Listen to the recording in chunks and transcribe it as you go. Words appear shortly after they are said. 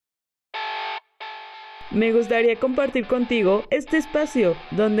Me gustaría compartir contigo este espacio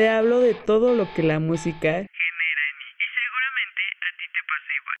donde hablo de todo lo que la música genera en mí y seguramente a ti te pasa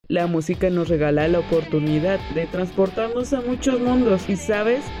igual. La música nos regala la oportunidad de transportarnos a muchos mundos y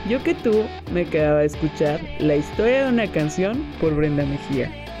sabes, yo que tú me quedaba a escuchar la historia de una canción por Brenda Mejía.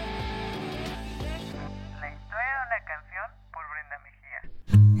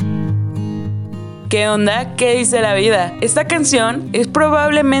 ¿Qué onda? ¿Qué dice la vida? Esta canción es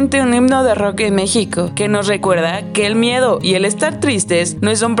probablemente un himno de rock en México que nos recuerda que el miedo y el estar tristes no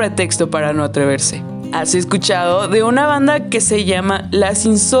es un pretexto para no atreverse. ¿Has escuchado de una banda que se llama Las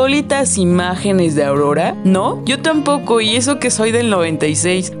Insólitas Imágenes de Aurora? ¿No? Yo tampoco, y eso que soy del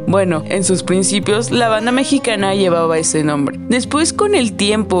 96. Bueno, en sus principios la banda mexicana llevaba ese nombre. Después, con el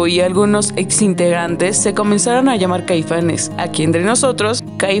tiempo y algunos exintegrantes se comenzaron a llamar Caifanes. Aquí entre nosotros,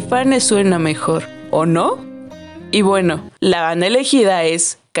 Caifanes suena mejor, ¿o no? Y bueno, la banda elegida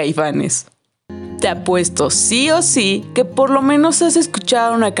es Caifanes. Te apuesto sí o sí que por lo menos has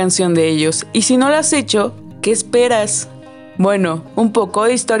escuchado una canción de ellos, y si no la has hecho, ¿qué esperas? Bueno, un poco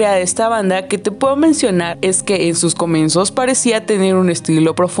de historia de esta banda que te puedo mencionar es que en sus comienzos parecía tener un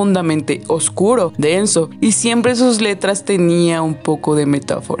estilo profundamente oscuro, denso, y siempre sus letras tenía un poco de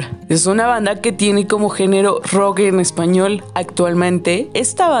metáfora. Es una banda que tiene como género rock en español. Actualmente,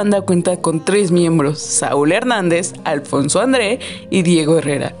 esta banda cuenta con 3 miembros: Saúl Hernández, Alfonso André y Diego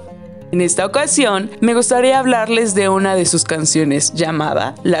Herrera. En esta ocasión, me gustaría hablarles de una de sus canciones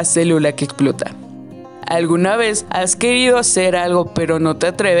llamada La célula que explota. ¿Alguna vez has querido hacer algo pero no te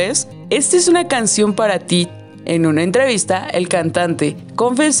atreves? Esta es una canción para ti. En una entrevista, el cantante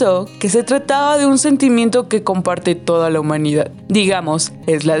confesó que se trataba de un sentimiento que comparte toda la humanidad. Digamos,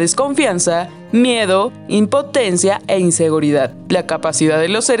 es la desconfianza, miedo, impotencia e inseguridad. La capacidad de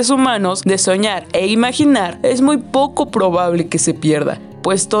los seres humanos de soñar e imaginar es muy poco probable que se pierda,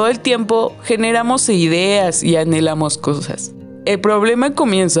 pues todo el tiempo generamos ideas y anhelamos cosas. El problema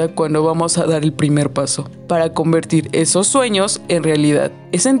comienza cuando vamos a dar el primer paso para convertir esos sueños en realidad.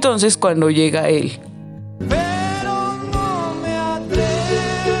 Es entonces cuando llega él. Pero no me atrevo.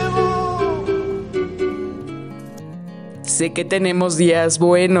 Sé que tenemos días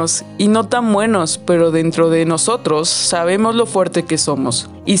buenos y no tan buenos, pero dentro de nosotros sabemos lo fuerte que somos.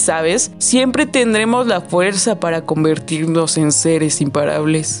 Y sabes, siempre tendremos la fuerza para convertirnos en seres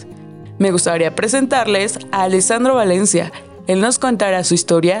imparables. Me gustaría presentarles a Alessandro Valencia. Él nos contará su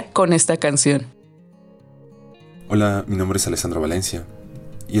historia con esta canción. Hola, mi nombre es Alessandro Valencia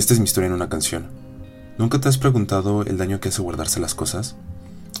y esta es mi historia en una canción. ¿Nunca te has preguntado el daño que hace guardarse las cosas?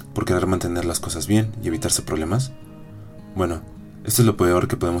 ¿Por querer mantener las cosas bien y evitarse problemas? Bueno, esto es lo peor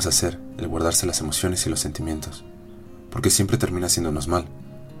que podemos hacer, el guardarse las emociones y los sentimientos, porque siempre termina haciéndonos mal.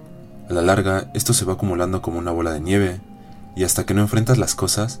 A la larga, esto se va acumulando como una bola de nieve, y hasta que no enfrentas las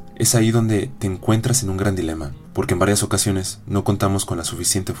cosas, es ahí donde te encuentras en un gran dilema, porque en varias ocasiones no contamos con la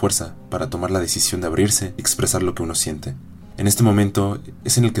suficiente fuerza para tomar la decisión de abrirse y expresar lo que uno siente. En este momento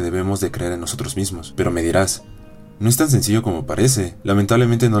es en el que debemos de creer en nosotros mismos, pero me dirás, no es tan sencillo como parece,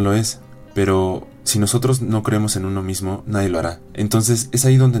 lamentablemente no lo es, pero si nosotros no creemos en uno mismo, nadie lo hará. Entonces es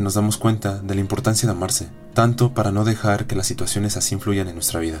ahí donde nos damos cuenta de la importancia de amarse, tanto para no dejar que las situaciones así influyan en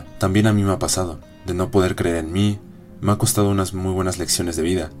nuestra vida. También a mí me ha pasado, de no poder creer en mí. Me ha costado unas muy buenas lecciones de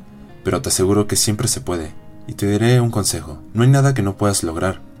vida, pero te aseguro que siempre se puede. Y te diré un consejo: no hay nada que no puedas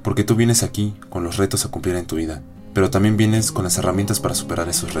lograr, porque tú vienes aquí con los retos a cumplir en tu vida, pero también vienes con las herramientas para superar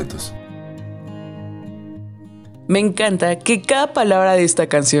esos retos. Me encanta que cada palabra de esta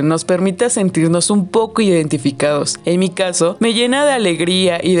canción nos permita sentirnos un poco identificados. En mi caso, me llena de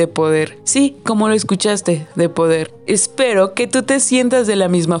alegría y de poder. Sí, como lo escuchaste, de poder. Espero que tú te sientas de la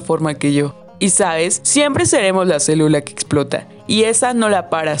misma forma que yo. Y sabes, siempre seremos la célula que explota. Y esa no la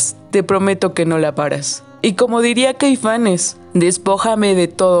paras. Te prometo que no la paras. Y como diría Caifanes, despójame de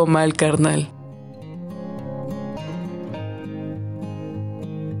todo mal, carnal.